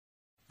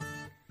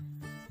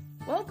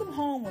Welcome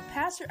Home with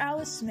Pastor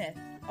Alice Smith,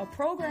 a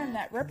program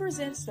that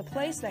represents the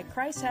place that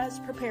Christ has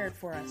prepared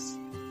for us.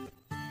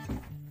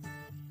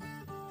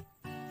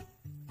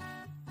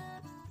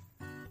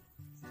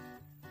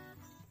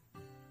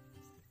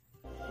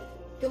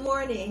 Good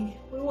morning.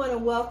 We want to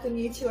welcome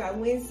you to our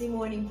Wednesday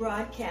morning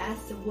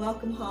broadcast of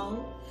Welcome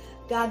Home.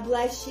 God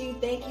bless you.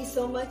 Thank you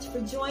so much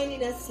for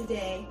joining us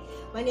today.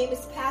 My name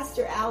is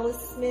Pastor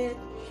Alice Smith.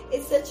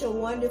 It's such a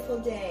wonderful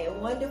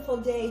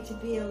day to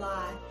be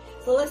alive.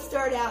 So let's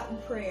start out in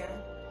prayer.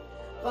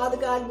 Father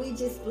God, we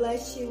just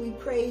bless you. We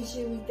praise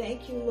you. We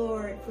thank you,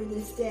 Lord, for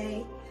this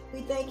day.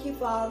 We thank you,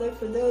 Father,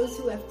 for those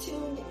who have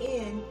tuned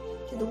in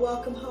to the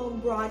Welcome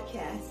Home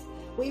broadcast.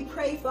 We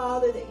pray,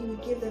 Father, that you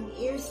would give them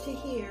ears to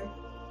hear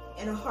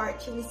and a heart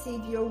to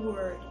receive your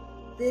word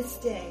this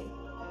day.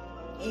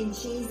 In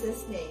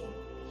Jesus' name.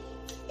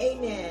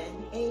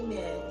 Amen.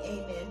 Amen.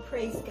 Amen.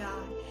 Praise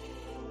God.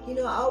 You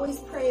know, I always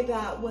pray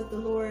about what the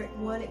Lord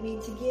wanted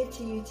me to give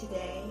to you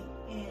today.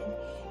 And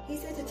he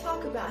said to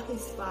talk about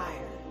his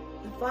fire,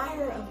 the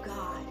fire of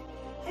God.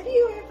 Have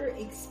you ever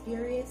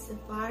experienced the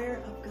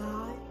fire of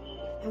God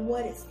and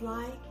what it's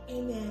like?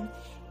 Amen.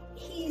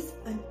 He's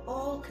an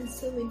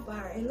all-consuming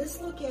fire. And let's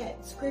look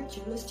at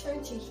scripture. Let's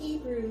turn to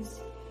Hebrews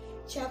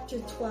chapter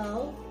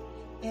 12,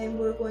 and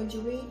we're going to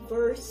read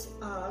verse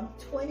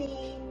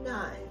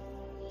 29.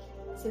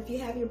 So if you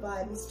have your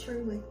Bibles,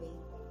 turn with me.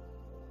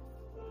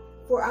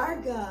 For our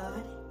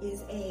God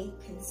is a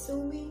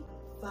consuming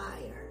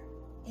fire.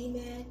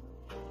 Amen.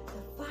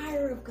 The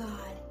fire of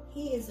God.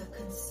 He is a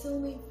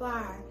consuming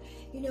fire.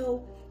 You know,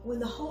 when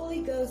the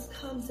Holy Ghost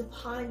comes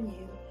upon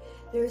you,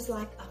 there's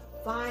like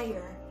a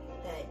fire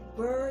that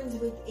burns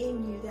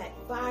within you. That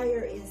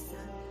fire is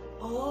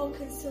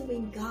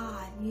all-consuming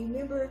God. You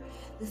remember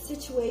the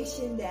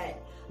situation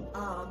that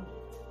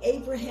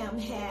Abraham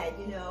had,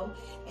 you know,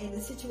 and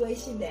the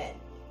situation that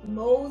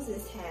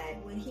Moses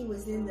had when he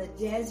was in the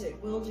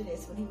desert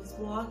wilderness, when he was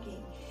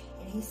walking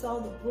and he saw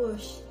the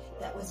bush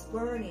that was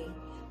burning,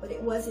 but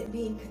it wasn't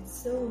being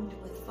consumed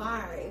with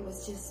fire. It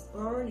was just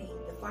burning.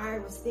 The fire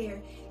was there,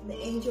 and the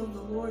angel of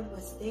the Lord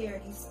was there,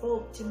 and he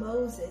spoke to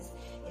Moses,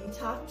 and he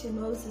talked to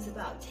Moses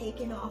about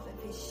taking off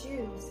of his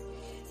shoes.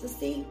 So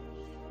see,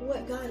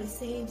 what God is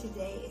saying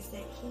today is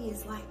that he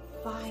is like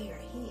fire.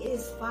 He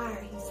is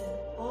fire. He's an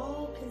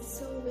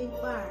all-consuming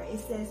fire. It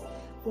says,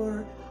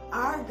 for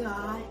our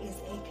God is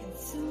a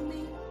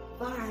consuming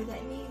fire.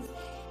 That means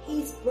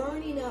he's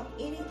burning up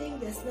anything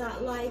that's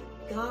not like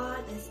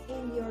God that's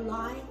in your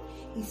life.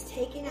 He's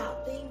taking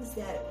out things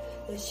that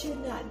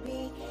should not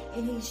be,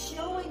 and he's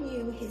showing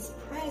you his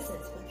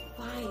presence with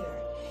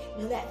fire.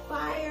 Now that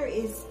fire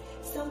is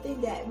something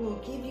that will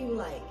give you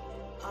like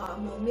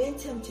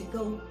momentum to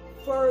go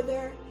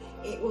further.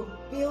 It will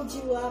build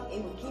you up.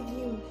 It will give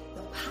you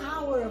the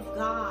power of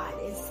God.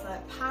 It's the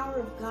power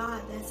of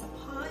God that's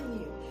upon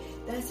you.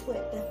 That's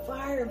what the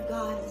fire of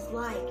God is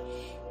like.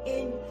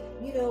 And,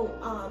 you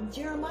know,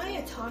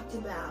 Jeremiah talked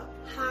about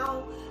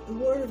how the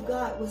word of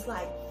God was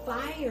like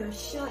fire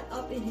shut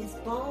up in his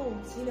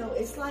bones. You know,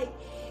 it's like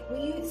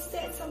when you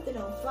set something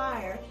on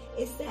fire,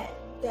 it's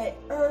that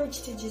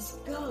urge to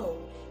just go.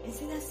 And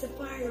see, that's the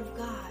fire of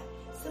God.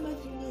 Some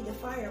of you need the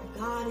fire of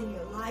God in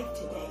your life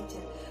today to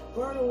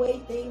burn away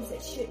things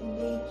that shouldn't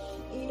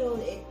be. You know,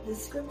 the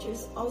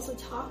scriptures also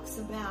talks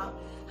about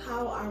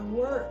how our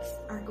works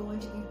are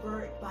going to be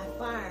burnt by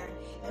fire.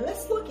 And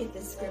let's look at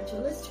this scripture.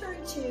 Let's turn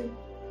to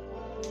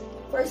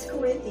 1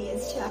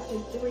 Corinthians chapter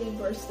 3,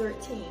 verse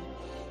 13.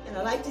 And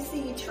I'd like to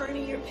see you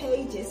turning your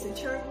pages. So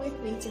turn with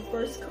me to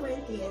 1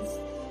 Corinthians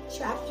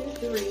chapter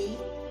 3,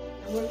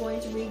 and we're going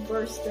to read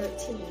verse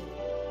 13.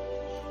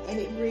 And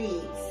it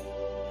reads,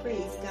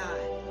 praise God,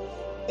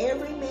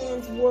 every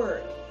man's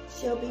work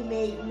shall be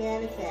made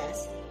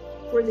manifest,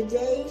 for the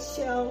day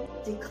shall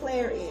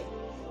declare it,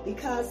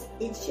 because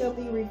it shall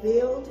be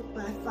revealed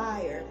by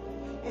fire,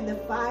 and the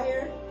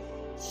fire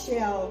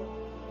shall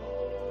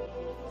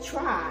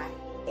try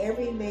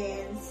every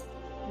man's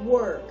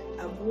work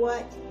of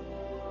what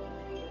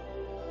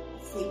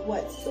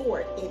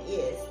sort it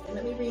is. And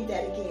let me read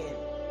that again.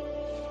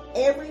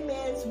 Every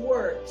man's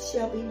work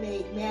shall be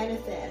made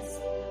manifest,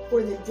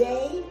 for the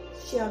day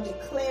shall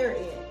declare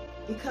it,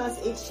 because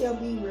it shall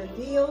be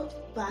revealed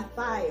by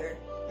fire,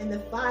 and the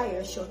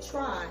fire shall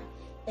try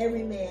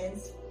every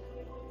man's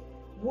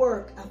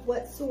work of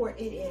what sort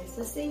it is.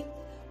 So see,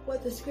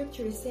 what the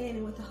scripture is saying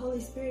and what the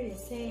Holy Spirit is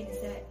saying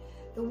is that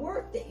the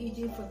work that you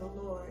do for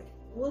the Lord,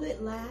 will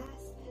it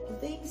last? The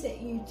things that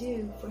you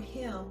do for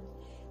him,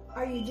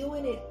 are you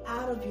doing it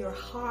out of your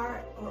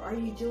heart, or are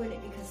you doing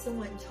it because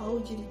someone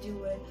told you to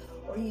do it,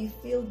 or you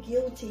feel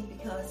guilty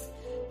because,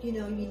 you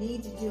know, you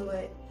need to do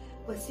it?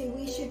 But see,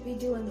 we should be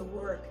doing the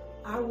work,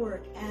 our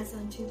work as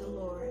unto the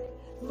Lord.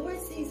 The Lord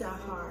sees our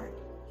heart.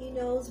 He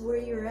knows where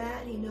you're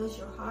at. He knows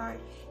your heart.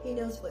 He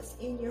knows what's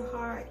in your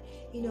heart.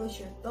 He knows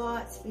your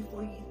thoughts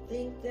before you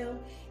think them.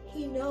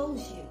 He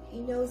knows you. He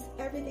knows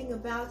everything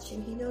about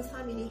you. He knows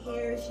how many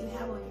hairs you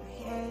have on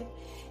your head.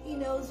 He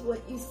knows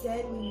what you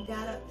said when you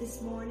got up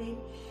this morning.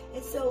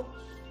 And so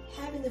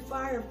having the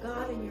fire of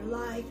God in your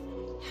life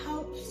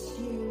helps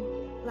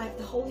you, like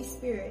the Holy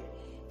Spirit,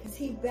 because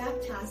he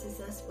baptizes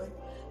us with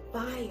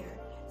fire.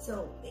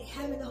 So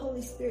having the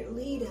Holy Spirit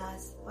lead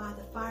us by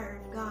the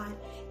fire of God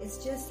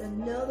is just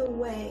another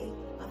way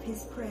of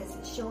his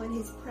presence, showing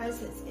his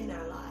presence in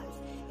our lives.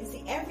 And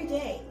see, every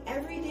day,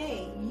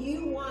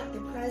 you want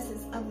the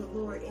presence of the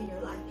Lord in your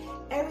life.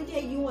 Every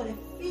day you want to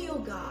feel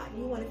God.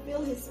 You want to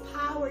feel his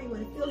power. You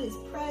want to feel his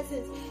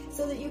presence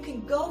so that you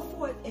can go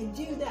forth and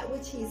do that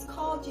which he has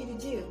called you to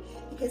do.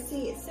 Because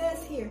see, it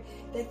says here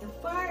that the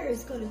fire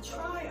is going to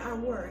try our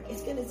work.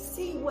 It's going to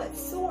see what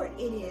sort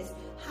it is,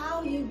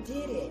 how you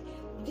did it.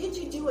 Did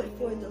you do it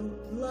for the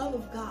love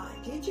of God?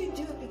 Did you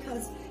do it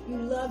because you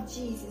love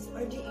Jesus?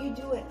 Or did you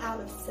do it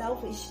out of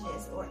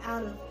selfishness or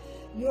out of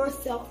your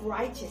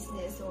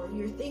self-righteousness, or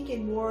you're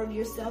thinking more of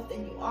yourself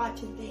than you ought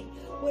to think?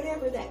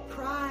 Whatever that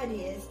pride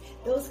is,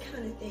 those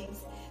kind of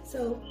things.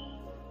 So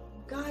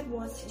God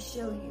wants to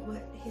show you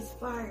what his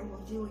fire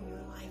will do in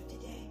your life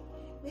today.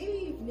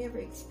 Maybe you've never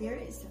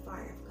experienced the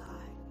fire of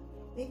God.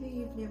 Maybe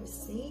you've never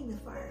seen the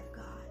fire of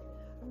God.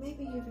 Or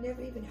maybe you've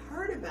never even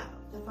heard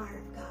about the fire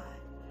of God.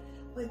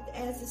 But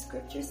as the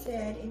scripture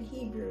said in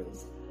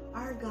Hebrews,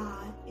 our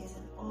God is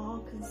an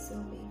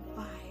all-consuming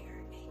fire.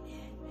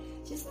 Amen.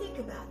 Just think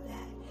about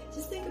that.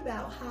 Just think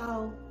about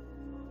how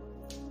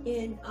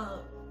in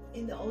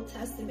the Old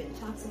Testament it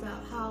talks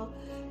about how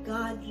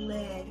God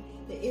led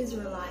the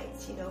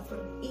Israelites,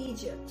 from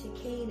Egypt to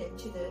Canaan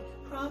to the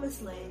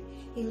Promised Land.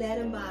 He led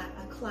them by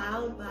a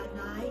cloud by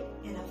night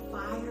and a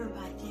fire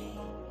by day.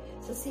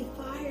 So see,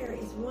 fire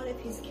is one of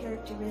his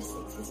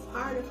characteristics. It's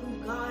part of who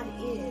God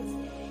is.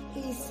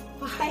 He's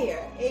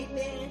fire.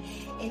 Amen.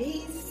 And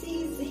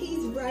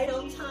he's right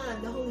on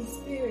time. The Holy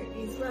Spirit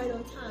is right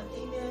on time.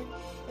 Amen.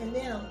 And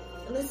now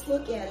let's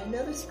look at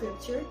another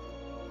scripture.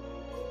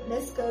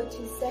 Let's go to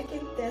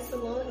 2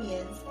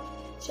 Thessalonians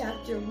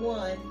chapter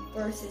 1,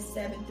 verses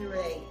 7 through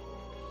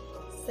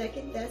 8.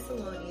 2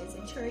 Thessalonians,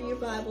 and turn your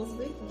Bibles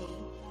with me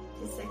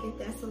to 2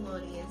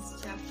 Thessalonians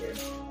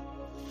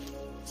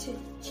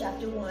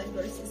chapter 1,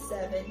 verses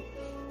 7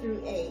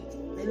 through 8.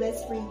 And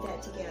let's read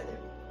that together.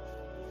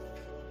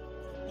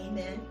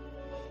 Amen.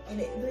 And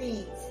it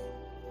reads,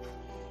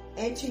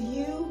 "And to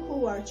you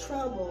who are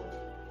troubled,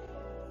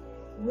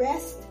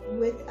 rest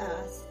with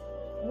us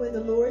when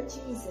the Lord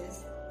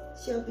Jesus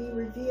shall be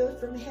revealed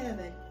from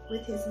heaven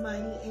with his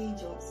mighty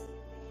angels,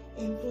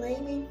 in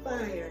flaming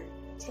fire,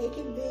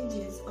 taking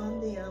vengeance on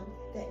them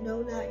that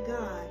know not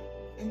God,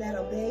 and that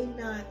obey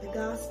not the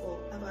gospel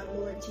of our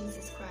Lord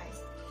Jesus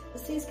Christ."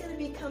 But see, it's going to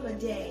become a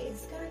day.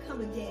 It's going to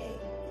come a day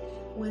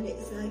when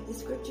it's like the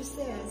scripture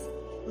says,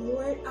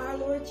 our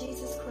Lord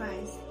Jesus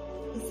Christ,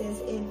 it says,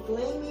 in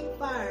flaming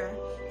fire,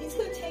 he's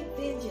going to take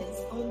vengeance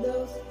on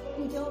those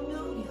who don't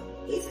know him.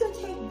 He's going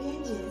to take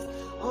vengeance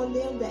on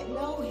them that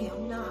know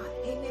him not.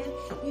 Amen.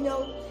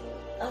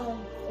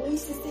 We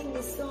used to sing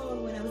this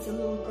song when I was a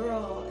little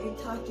girl. It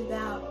talked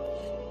about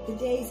the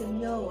days of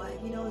Noah.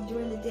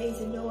 During the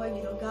days of Noah,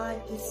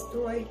 God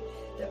destroyed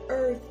the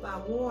earth by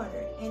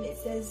water. And it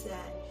says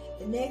that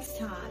the next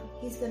time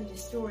he's going to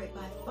destroy it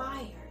by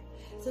fire.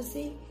 So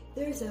see,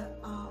 there's a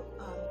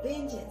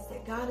vengeance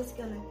that God is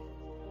going to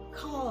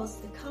cause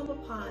to come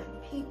upon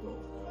people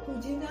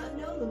who do not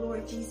know the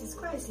Lord Jesus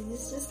Christ. And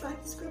it's just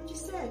like the scripture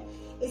said.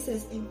 It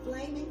says, in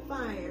flaming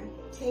fire,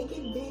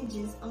 taking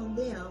vengeance on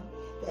them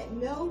that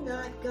know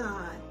not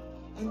God,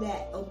 and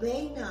that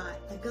obey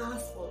not the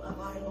gospel of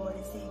our Lord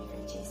and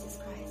Savior Jesus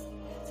Christ.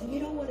 So you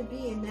don't want to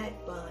be in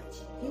that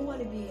bunch. You want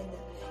to be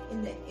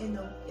in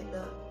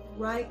the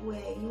right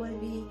way. You want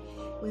to be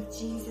with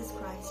Jesus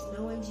Christ,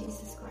 knowing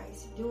Jesus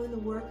Christ, doing the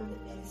work of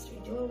the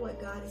ministry, doing what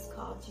God has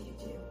called you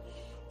to do,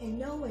 and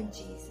knowing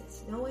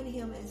Jesus, knowing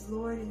him as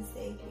Lord and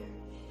Savior,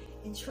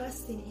 and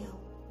trusting him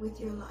with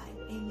your life.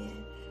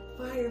 Amen.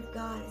 Fire of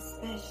God is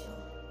special.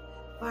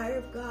 Fire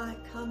of God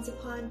comes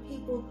upon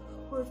people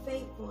who are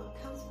faithful.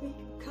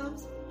 It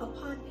comes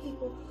upon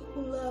people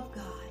who love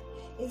God.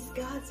 It's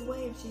God's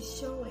way of just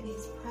showing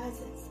his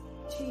presence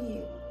to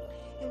you.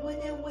 And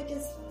what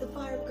does the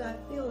fire of God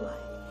feel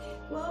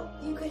like? Well,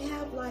 you could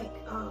have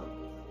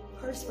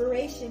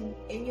perspiration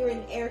and you're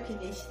in air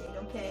conditioning,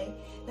 okay?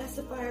 That's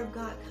the fire of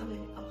God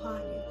coming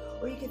upon you.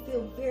 Or you can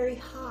feel very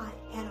hot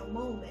at a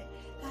moment.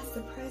 That's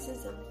the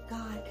presence of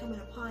God coming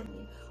upon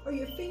you. Or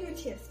your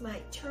fingertips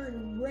might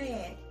turn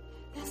red.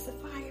 That's the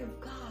fire of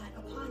God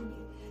upon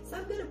you. So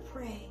I'm going to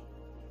pray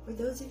for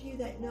those of you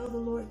that know the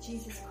Lord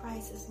Jesus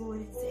Christ as Lord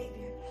and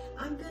Savior.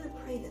 I'm going to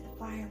pray that the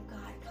fire of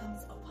God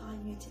comes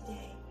upon you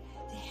today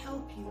to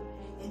help you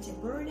and to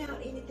burn out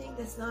anything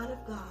that's not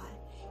of God,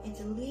 and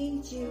to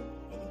lead you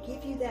and to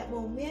give you that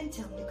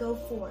momentum to go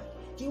forth.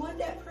 Do you want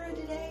that prayer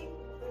today?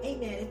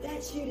 Amen. If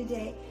that's you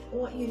today, I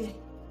want you to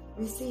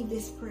receive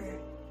this prayer.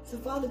 So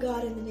Father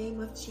God, in the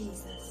name of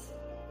Jesus,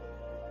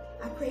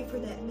 I pray for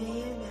that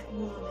man, that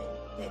woman,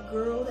 that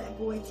girl, that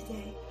boy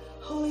today.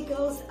 Holy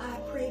Ghost, I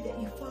pray that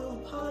you fall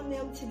upon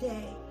them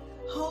today.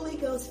 Holy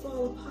Ghost,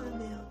 fall upon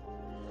them.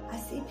 I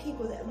see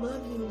people that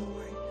love you,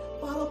 Lord.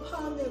 Fall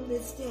upon them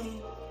this day.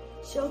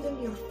 Show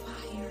them your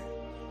fire.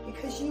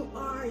 because you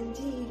are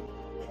indeed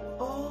an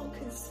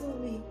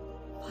all-consuming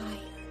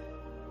fire.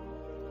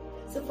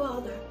 So,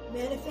 Father,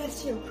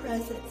 manifest your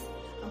presence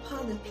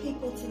upon the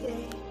people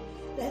today.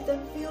 Let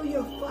them feel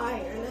your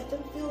fire. Let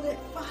them feel that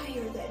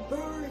fire that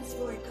burns,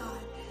 Lord God.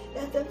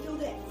 Let them feel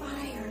that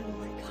fire,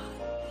 Lord God,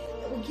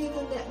 that will give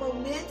them that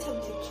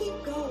momentum to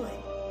keep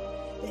going,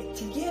 that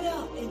to get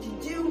up and to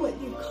do what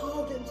you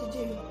called them to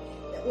do,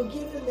 that will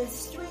give them that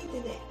strength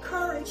and that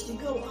courage to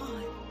go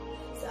on.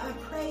 So I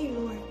pray,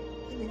 Lord,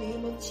 in the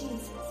name of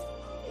Jesus,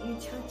 that you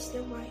touch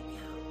them right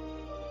now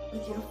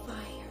with your fire.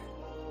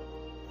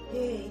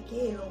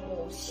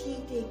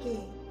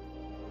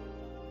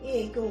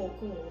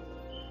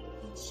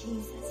 In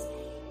Jesus'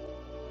 name.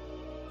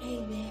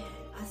 Amen.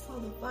 I saw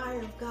the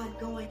fire of God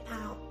going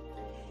out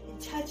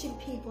and touching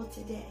people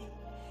today.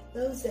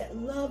 Those that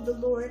love the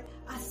Lord,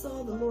 I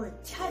saw the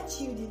Lord touch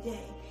you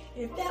today.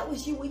 And if that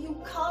was you, will you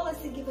call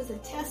us and give us a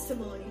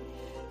testimony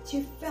that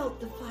you felt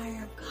the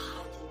fire of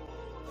God?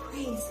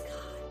 Praise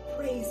God.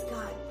 Praise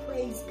God.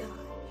 Praise God.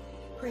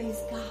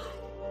 Praise God.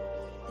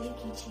 Thank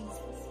you,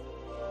 Jesus.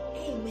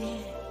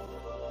 Amen.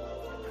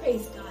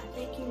 Praise God.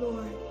 Thank you,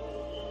 Lord.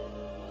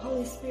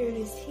 Holy Spirit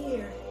is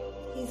here.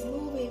 He's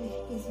moving.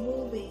 He's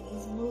moving.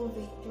 He's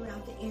moving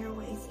throughout the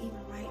airways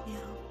even right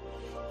now.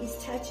 He's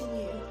touching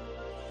you.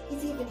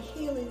 He's even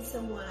healing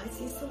someone. I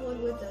see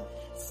someone with a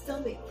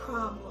stomach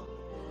problem.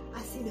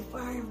 I see the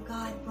fire of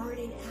God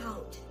burning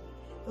out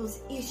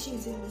those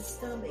issues in the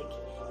stomach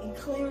and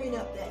clearing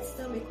up that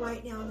stomach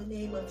right now in the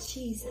name of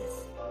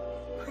Jesus.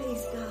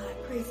 Praise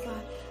God. Praise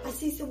God. I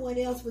see someone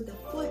else with a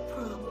foot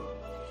problem.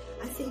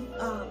 I see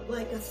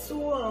like a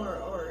sore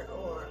or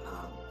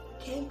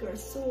canker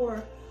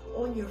sore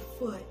on your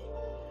foot.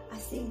 I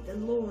see the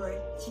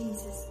Lord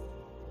Jesus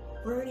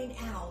burning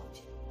out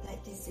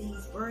that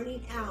disease,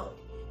 burning out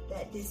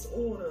that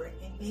disorder,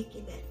 and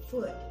making that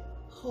foot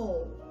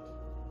whole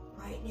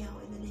right now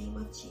in the name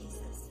of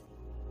Jesus.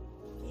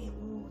 Thank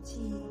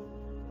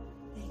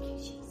you,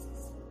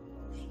 Jesus.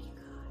 Thank you,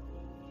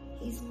 God.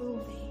 He's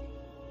moving.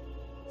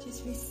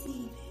 Just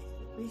receive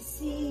it.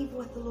 Receive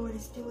what the Lord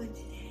is doing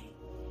today.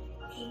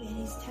 Amen.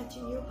 He's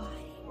touching your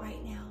body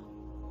right now.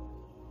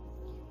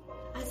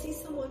 I see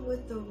someone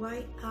with the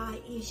right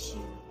eye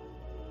issue.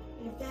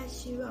 And if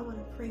that's you, I want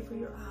to pray for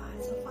your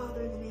eyes. So,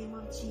 Father, in the name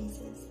of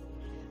Jesus,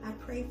 I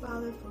pray,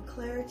 Father, for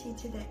clarity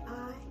to that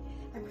eye.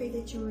 I pray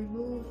that you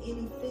remove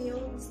any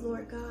films,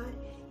 Lord God,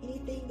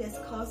 anything that's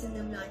causing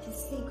them not to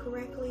see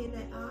correctly in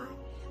that eye.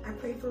 I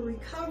pray for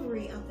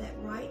recovery of that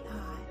right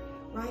eye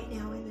right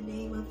now in the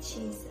name of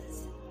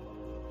Jesus.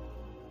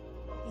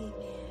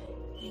 Amen.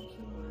 Thank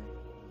you, Lord.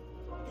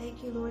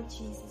 Thank you, Lord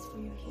Jesus, for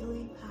your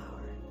healing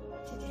power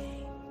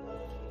today.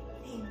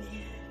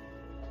 Amen.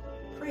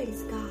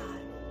 Praise God.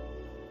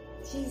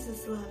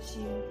 Jesus loves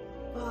you.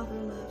 Father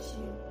loves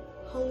you.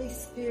 Holy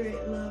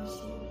Spirit loves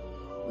you.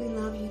 We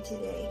love you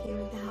today here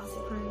at the House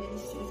of Prayer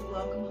Ministries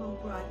Welcome Home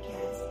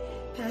broadcast.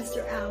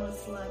 Pastor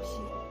Alice loves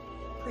you.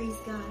 Praise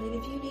God. And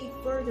if you need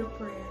further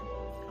prayer,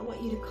 I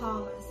want you to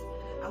call us.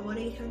 Our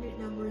 1-800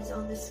 number is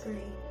on the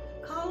screen.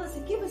 Call us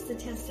and give us the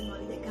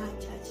testimony that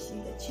God touched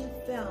you, that you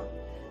felt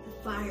the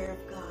fire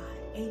of God.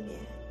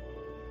 Amen.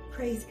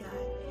 Praise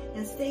God.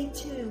 Now stay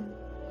tuned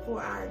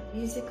for our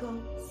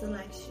musical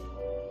selection.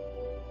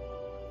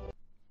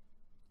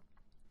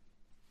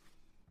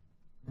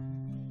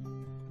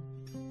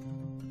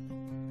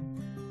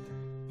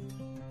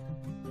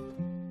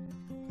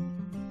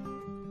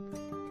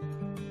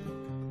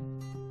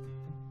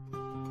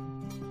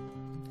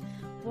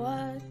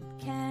 What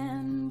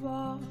can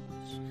wash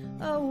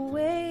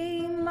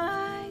away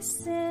my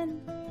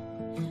sin?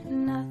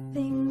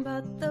 Nothing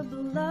but the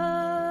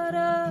blood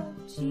of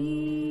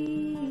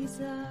Jesus.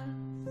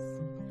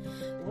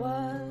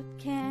 What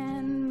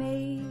can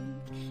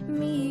make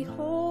me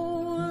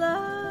whole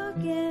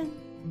again?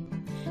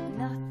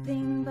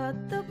 Nothing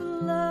but the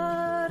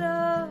blood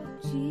of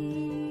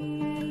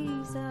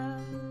Jesus.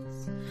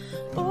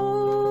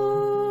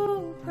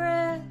 Oh,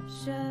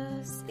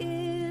 precious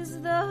is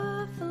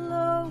the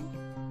flow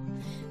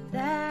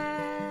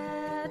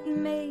that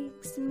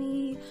makes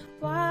me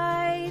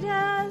white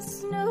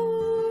as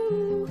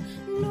snow.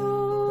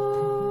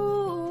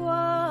 No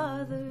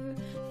other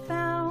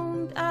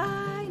found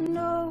I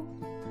know.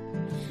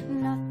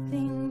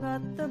 Nothing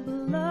but the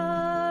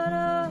blood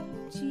of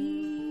Jesus.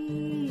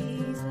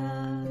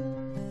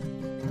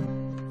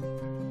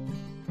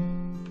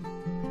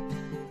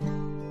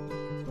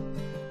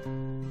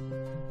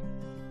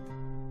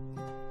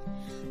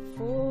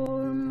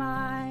 For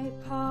my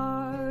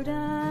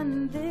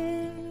pardon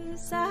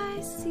this I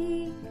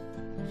seek,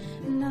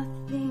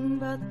 nothing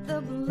but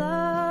the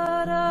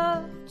blood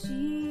of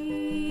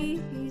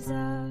Jesus.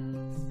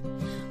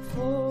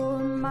 For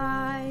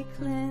my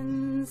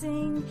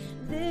cleansing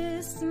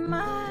this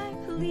my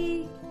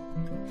plea,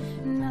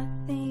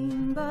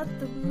 nothing but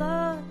the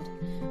blood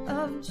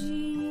of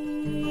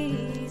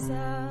Jesus.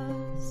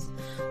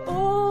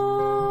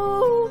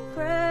 Oh,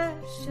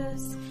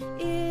 precious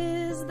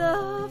is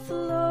the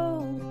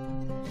flow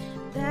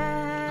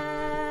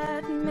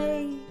that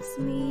makes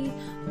me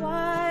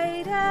white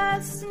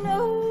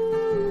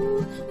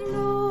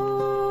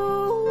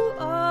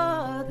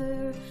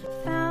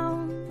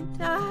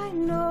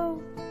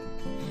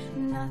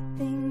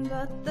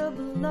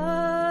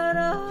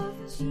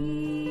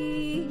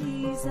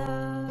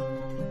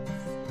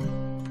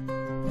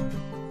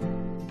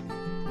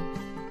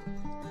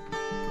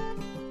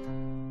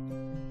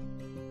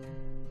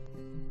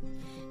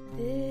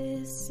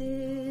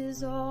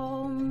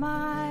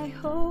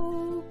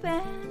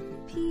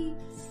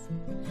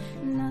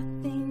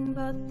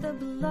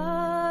the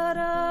blood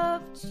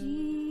of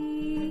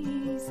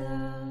Jesus.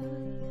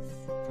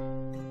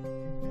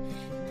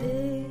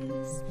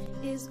 This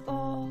is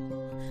all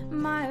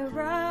my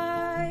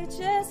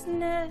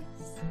righteousness,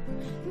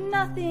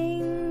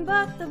 nothing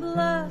but the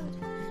blood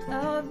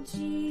of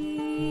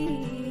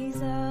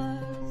Jesus.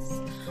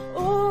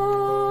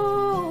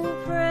 Oh,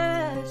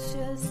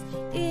 precious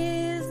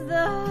is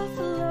the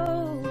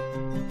flow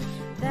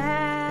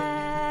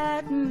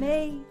that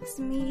makes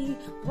me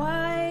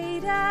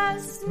white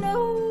as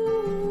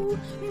snow.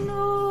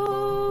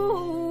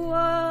 No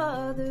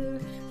other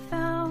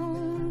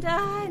found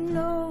I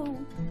know,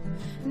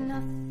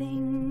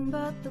 nothing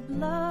but the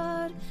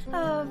blood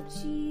of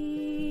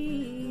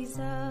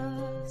Jesus.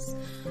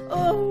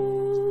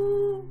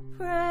 Oh,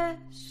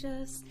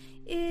 precious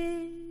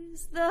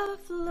is the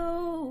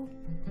flow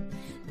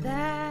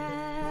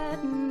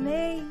that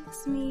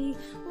makes me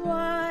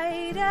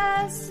white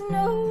as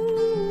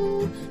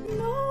snow.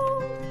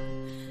 No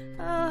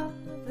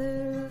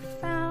other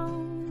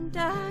found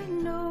I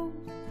know,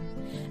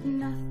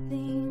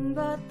 nothing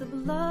but the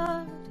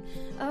blood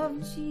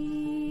of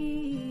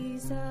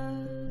Jesus.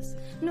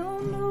 No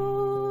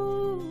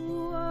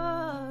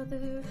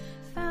other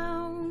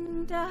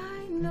found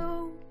I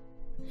know,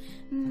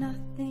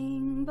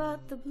 nothing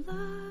but the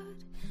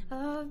blood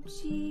of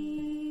Jesus.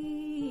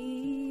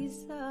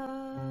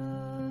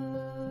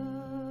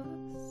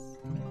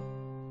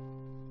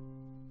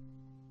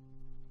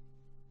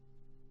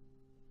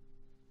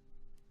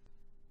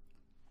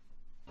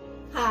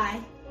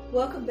 Hi,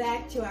 welcome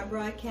back to our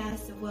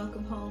broadcast of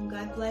Welcome Home.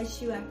 God bless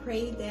you. I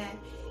pray that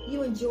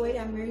you enjoyed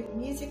our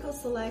musical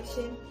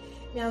selection.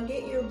 Now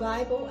get your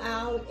Bible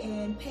out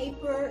and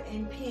paper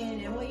and pen,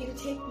 and I want you to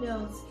take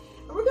notes.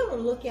 And we're going to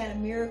look at a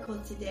miracle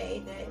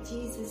today that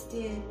Jesus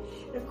did.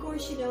 And of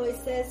course, you know, it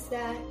says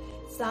that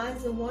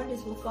signs and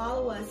wonders will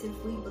follow us if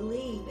we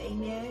believe.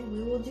 Amen.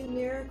 We will do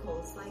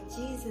miracles like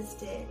Jesus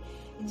did.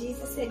 And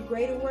Jesus said,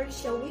 greater works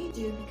shall we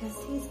do, because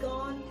he's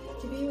gone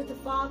to be with the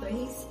Father.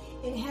 He's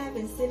in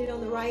heaven, sitting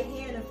on the right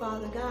hand of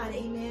Father God.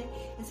 Amen.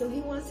 And so he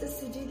wants us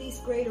to do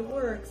these greater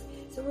works.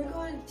 So we're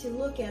going to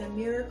look at a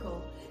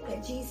miracle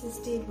that Jesus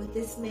did with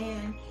this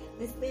man.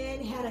 This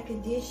man had a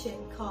condition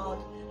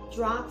called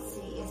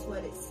dropsy, is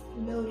what it's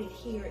noted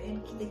here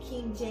in the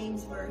King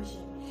James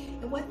Version.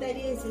 And what that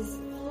is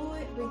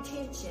fluid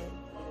retention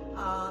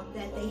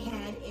that they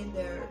had in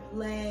their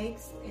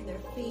legs, in their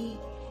feet,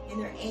 and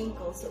their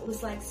ankles. So it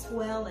was like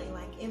swelling,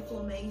 like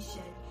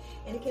inflammation.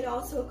 And it could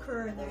also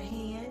occur in their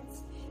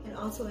hands and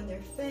also in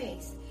their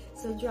face.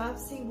 So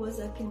dropsy was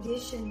a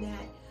condition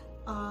that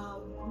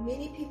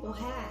many people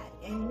had,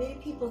 and many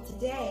people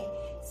today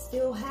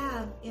still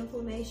have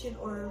inflammation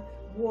or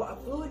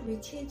fluid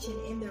retention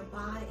in their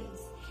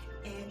bodies,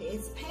 and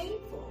it's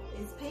painful.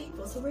 It's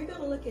painful. So we're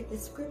going to look at the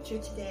scripture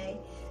today.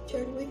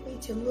 Turn with me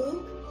to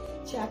Luke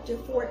chapter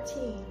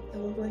 14,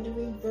 and we're going to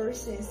read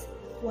verses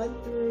 1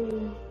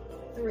 through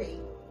 3.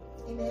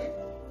 Amen.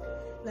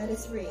 Let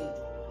us read.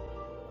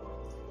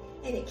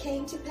 And it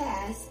came to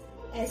pass,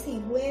 as he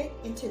went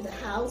into the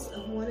house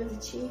of one of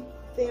the chief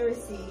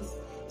Pharisees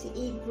to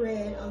eat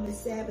bread on the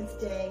Sabbath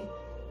day,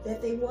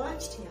 that they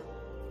watched him.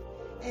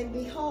 And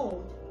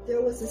behold,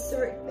 there was a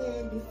certain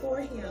man before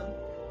him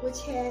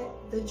which had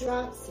the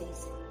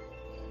dropsies.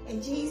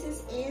 And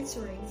Jesus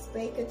answering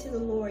spake unto the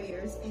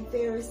lawyers and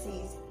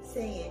Pharisees,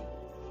 saying,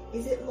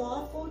 Is it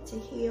lawful to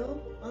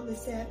heal on the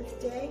Sabbath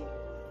day?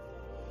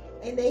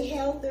 And they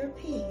held their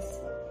peace.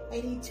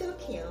 And he took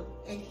him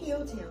and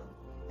healed him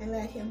and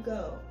let him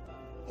go.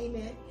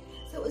 Amen.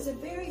 So it was a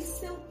very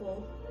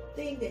simple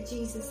thing that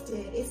Jesus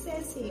did. It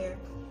says here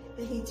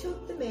that he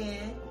took the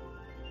man,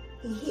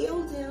 he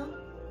healed him,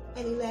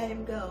 and he let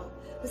him go.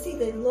 But see,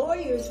 the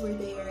lawyers were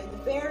there and the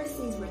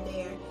Pharisees were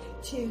there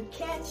to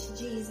catch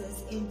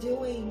Jesus in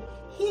doing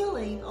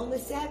healing on the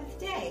Sabbath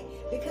day,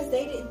 because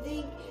they didn't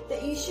think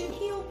that you should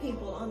heal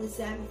people on the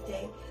Sabbath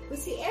day. But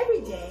see,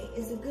 every day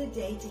is a good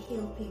day to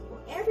heal people.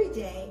 Every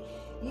day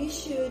you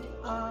should,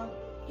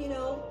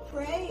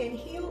 pray and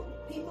heal.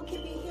 People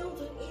can be healed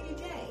on any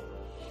day.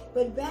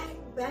 But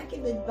back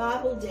in the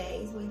Bible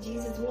days, when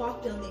Jesus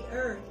walked on the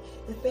earth,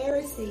 the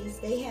Pharisees,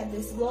 they had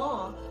this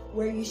law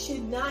where you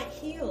should not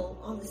heal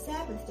on the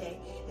Sabbath day.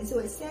 And so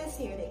it says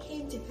here, and it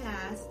came to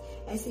pass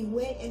as he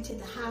went into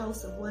the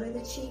house of one of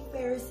the chief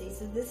Pharisees.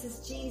 So this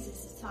is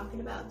Jesus, it's talking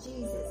about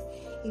Jesus.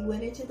 He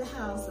went into the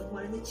house of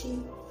one of the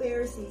chief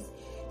Pharisees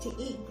to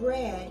eat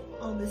bread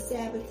on the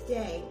Sabbath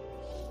day.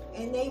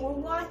 And they were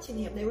watching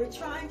him. They were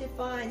trying to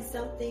find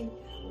something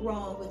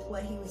wrong with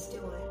what he was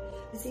doing.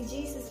 But see,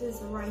 Jesus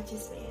was a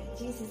righteous man.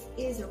 Jesus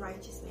is a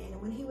righteous man. And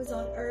when he was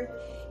on earth,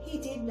 he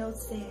did no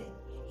sin.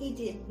 He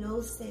did no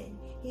sin.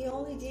 He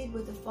only did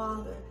what the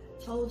Father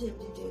told him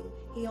to do.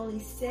 He only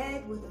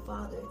said what the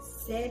Father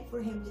said for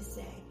him to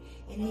say.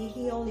 And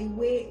he only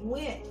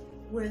went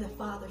where the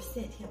Father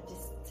sent him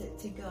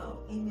to go.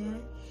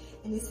 Amen.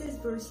 And it says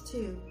verse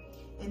 2,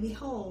 And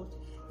behold,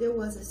 there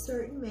was a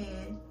certain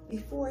man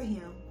before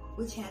him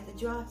which had the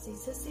dropsy.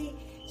 So see,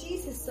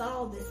 Jesus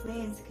saw this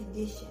man's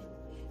condition.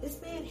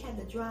 This man had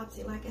the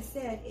dropsy. Like I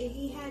said,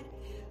 he had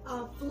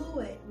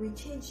fluid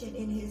retention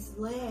in his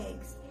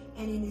legs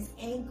and in his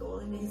ankle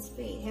and in his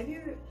feet. Have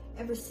you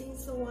ever seen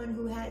someone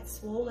who had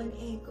swollen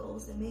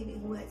ankles and maybe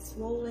who had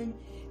swollen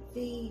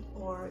feet,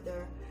 or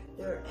their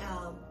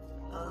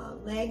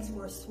legs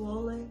were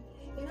swollen?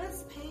 And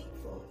that's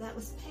painful. That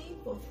was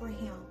painful for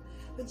him.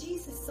 But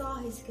Jesus saw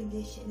his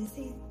condition, and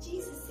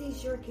Jesus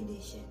sees your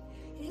condition,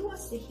 and he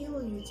wants to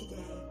heal you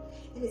today.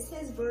 And it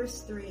says,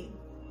 verse 3,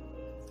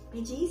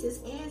 and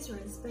Jesus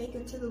answering spake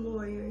unto the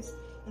lawyers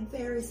and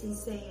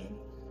Pharisees, saying,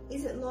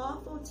 Is it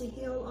lawful to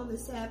heal on the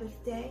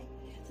Sabbath day?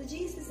 So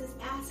Jesus is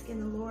asking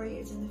the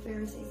lawyers and the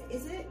Pharisees,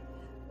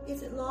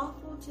 is it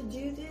lawful to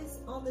do this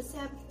on the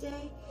Sabbath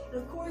day?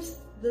 And of course,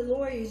 the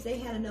lawyers, they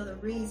had another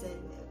reason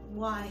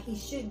why he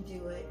should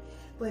do it.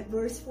 But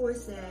verse 4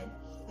 said,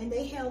 And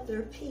they held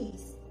their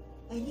peace,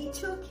 and he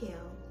took him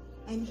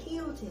and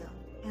healed him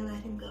and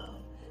let him go.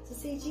 So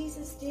see,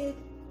 Jesus did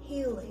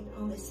healing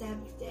on the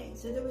Sabbath day.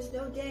 So there was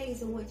no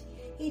days in which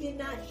he did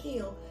not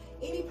heal.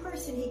 Any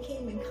person he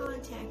came in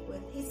contact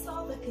with, he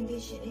saw the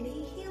condition and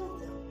he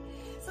healed them.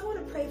 So I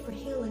want to pray for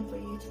healing for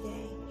you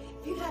today.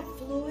 If you have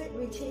fluid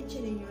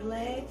retention in your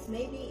legs,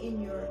 maybe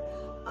in your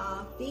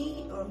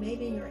feet, or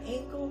maybe in your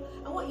ankle,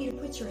 I want you to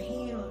put your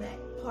hand on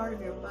that part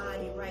of your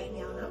body right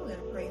now, and I'm going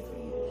to pray for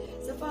you.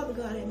 So Father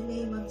God, in the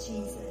name of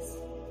Jesus,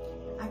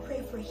 I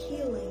pray for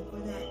healing for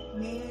that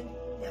man,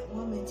 that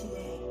woman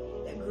today,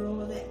 that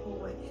girl or that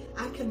boy.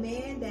 I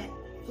command that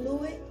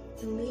fluid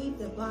to leave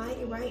the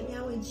body right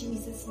now in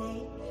Jesus'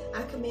 name.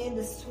 I command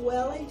the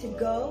swelling to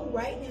go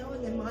right now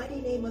in the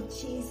mighty name of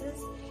Jesus.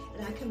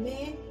 And I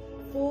command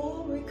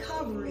full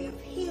recovery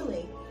of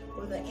healing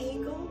for the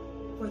ankle,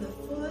 for the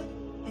foot,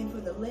 and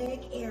for the leg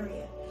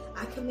area.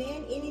 I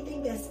command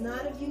anything that's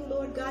not of you,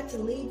 Lord God, to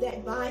leave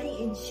that body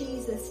in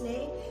Jesus'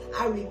 name.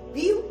 I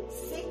rebuke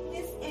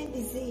sickness and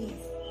disease.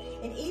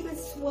 And even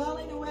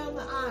swelling around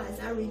the eyes,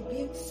 I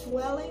rebuke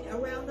swelling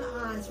around the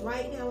eyes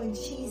right now in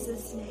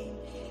Jesus' name.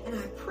 And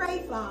I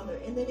pray, Father,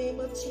 in the name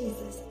of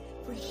Jesus,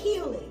 for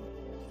healing.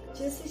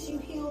 Just as you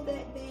healed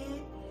that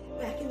man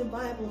back in the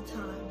Bible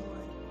time,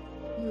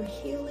 Lord. You're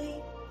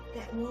healing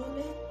that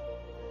woman,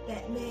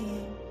 that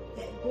man,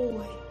 that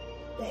boy,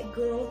 that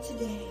girl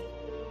today.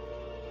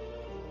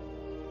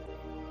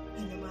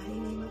 In the mighty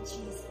name of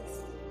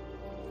Jesus.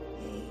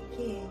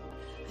 Again,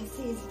 I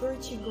see his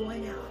virtue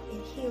going out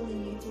and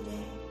healing you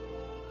today.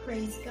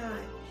 Praise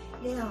God.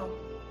 Now,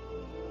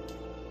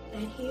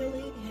 that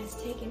healing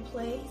has taken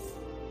place.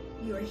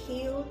 You are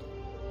healed.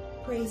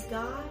 Praise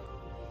God.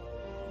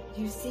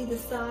 You see the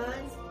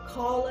signs.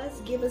 Call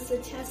us. Give us the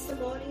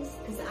testimonies,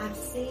 because I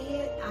see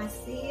it. I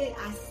see it.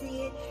 I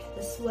see it.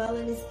 The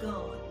swelling is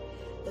gone.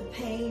 The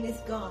pain is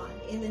gone.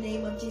 In the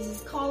name of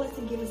Jesus, call us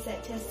and give us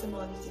that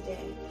testimony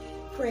today.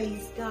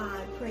 Praise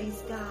God.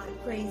 Praise God.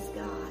 Praise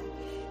God.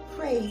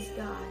 Praise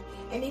God.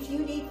 And if you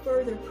need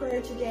further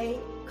prayer today,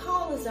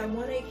 call us. Our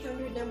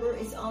 1-800 number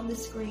is on the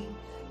screen.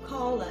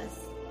 Call us,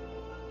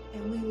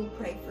 and we will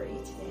pray for you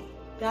today.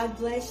 God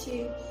bless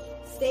you.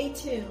 Stay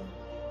tuned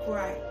for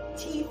our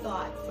tea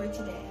thought for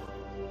today.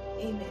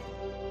 Amen.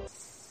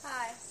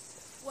 Hi.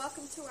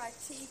 Welcome to our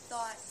tea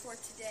thought for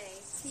today.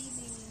 Tea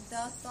meaning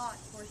the thought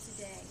for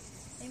today.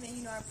 Amen.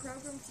 You know, our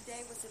program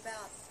today was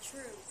about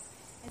truth.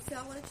 And so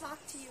I want to talk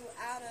to you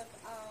out of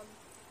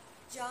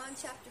John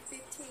chapter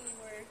 15,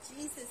 where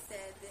Jesus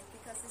said that,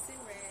 because it's in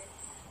red,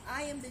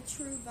 I am the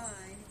true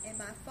vine, and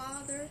my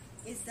Father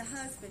is the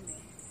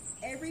husbandman.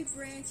 Every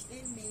branch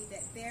in me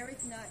that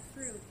beareth not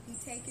fruit, he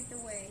taketh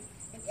away,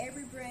 and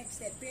every branch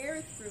that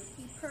beareth fruit,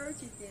 he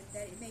purgeth it,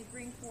 that it may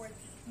bring forth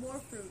more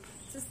fruit.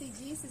 So see,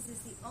 Jesus is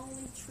the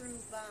only true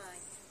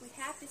vine. We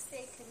have to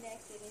stay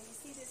connected. And you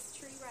see this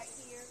tree right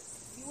here?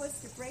 If you was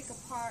to break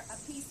apart a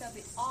piece of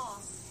it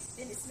off,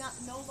 then it's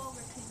no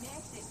longer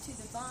connected to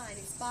the vine.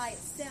 It's by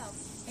itself,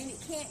 and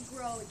it can't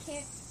grow. It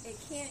can't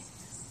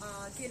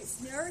get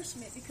its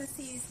nourishment, because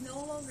see, it's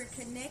no longer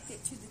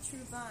connected to the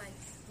true vine.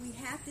 We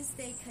have to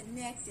stay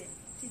connected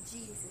to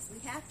Jesus. We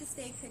have to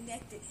stay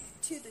connected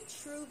to the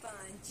true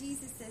vine.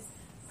 Jesus says,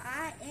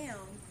 I am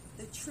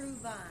the true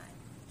vine.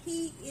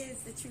 He is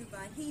the true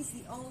vine. He's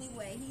the only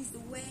way. He's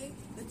the way,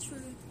 the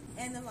truth,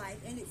 and the life.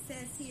 And it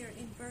says here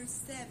in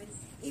verse 7,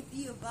 if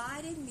you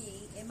abide in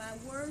me, and my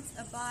words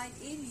abide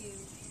in you,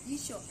 you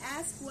shall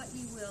ask what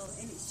you will,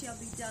 and it shall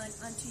be done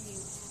unto you.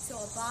 So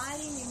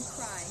abiding in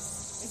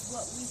Christ is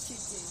what we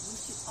should do. We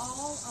should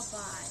all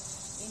abide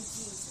in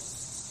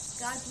Jesus.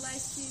 God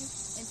bless you,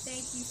 and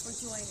thank you for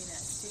joining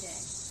us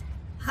today.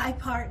 Hi,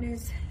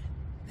 partners.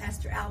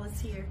 Pastor Alice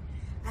here.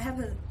 I have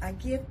a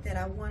gift that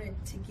I wanted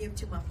to give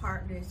to my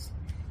partners,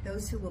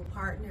 those who will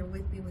partner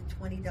with me with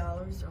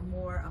 $20 or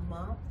more a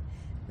month.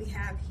 We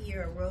have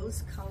here a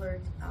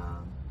rose-colored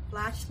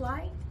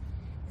flashlight.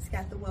 It's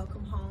got the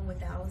Welcome Home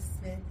with Alice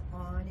Smith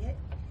on it.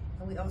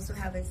 And we also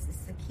have it's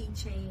a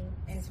keychain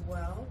as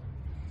well.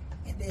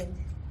 And then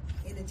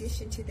in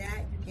addition to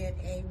that, you get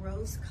a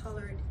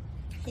rose-colored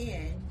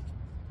pen.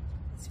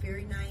 It's a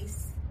very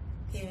nice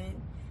pen.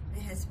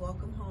 It has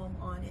Welcome Home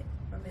on it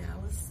from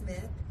Alice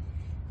Smith.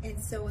 And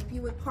so if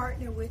you would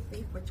partner with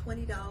me for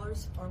 $20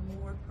 or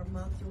more per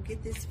month, you'll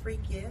get this free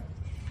gift.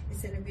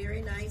 It's in a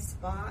very nice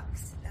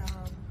box.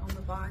 On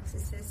the box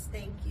it says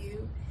thank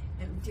you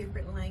in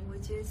different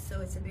languages. So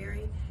it's a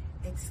very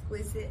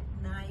exquisite,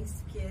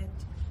 nice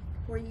gift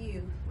for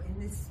you. And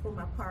this is for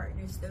my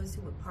partners, those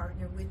who would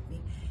partner with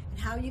me. And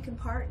how you can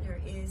partner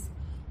is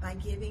by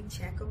giving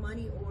check or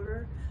money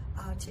order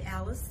to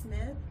Alice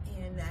Smith.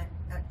 And that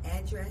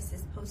address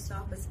is Post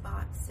Office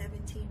Box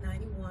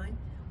 1791.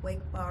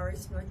 Wake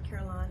Forest, North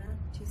Carolina,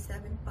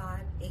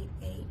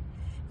 27588.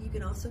 You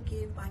can also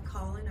give by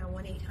calling our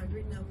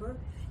 1-800 number.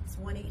 It's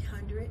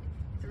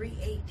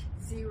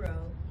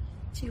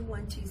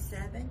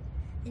 1-800-380-2127.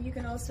 And you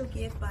can also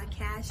give by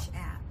Cash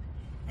App.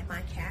 And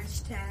my cash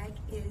tag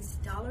is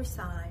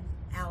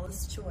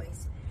 $Alice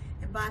Choice.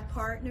 And by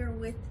partnering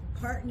with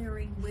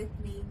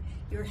me,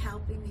 you're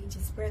helping me to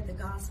spread the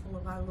gospel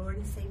of our Lord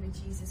and Savior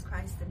Jesus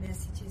Christ, the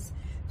messages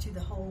to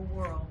the whole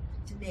world,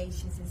 to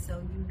nations. And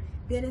so you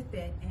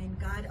benefit. And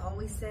God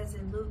always says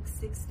in Luke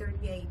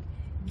 6:38,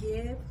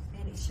 give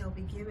and it shall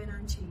be given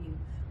unto you.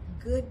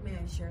 Good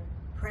measure,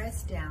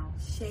 pressed down,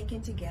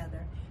 shaken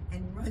together,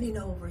 and running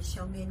over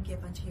shall men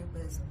give unto your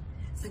bosom.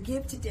 So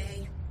give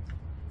today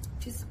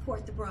to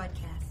support the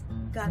broadcast.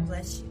 God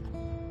bless you.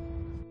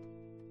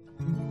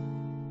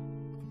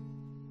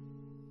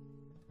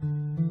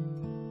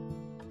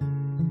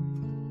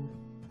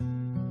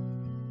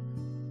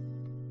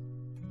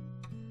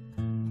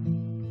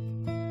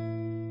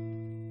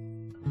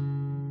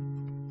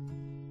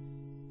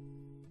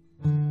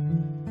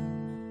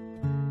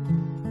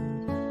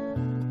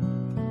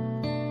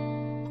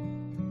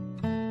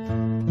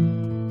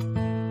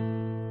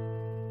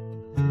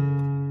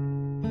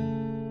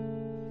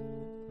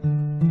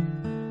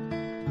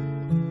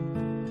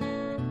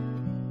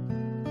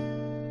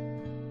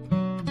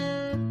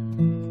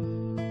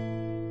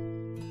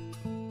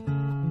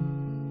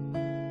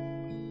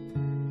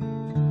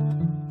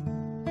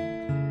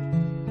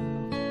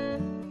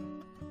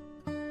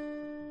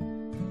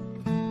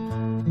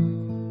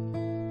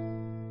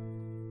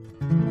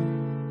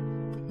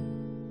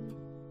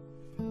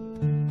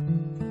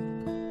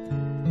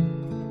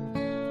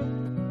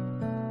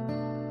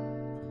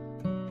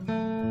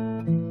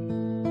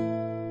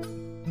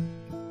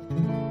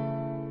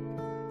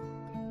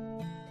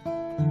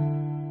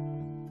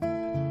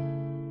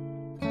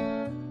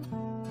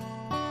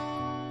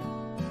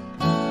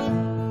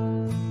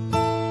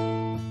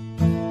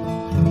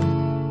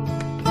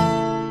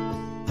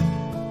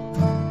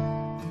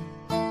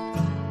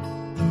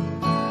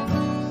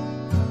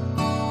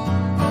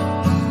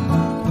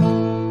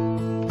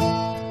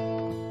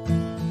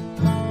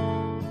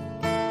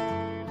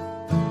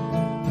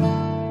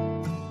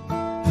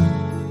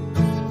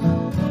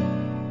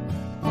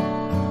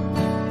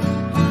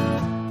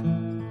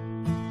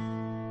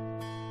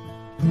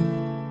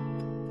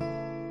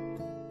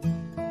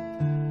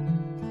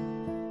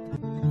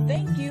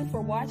 Thank you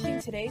for watching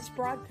today's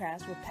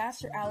broadcast with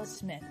Pastor Alice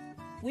Smith.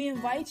 We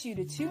invite you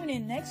to tune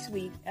in next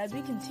week as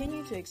we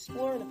continue to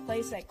explore the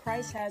place that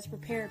Christ has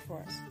prepared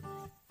for us.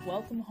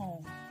 Welcome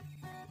home.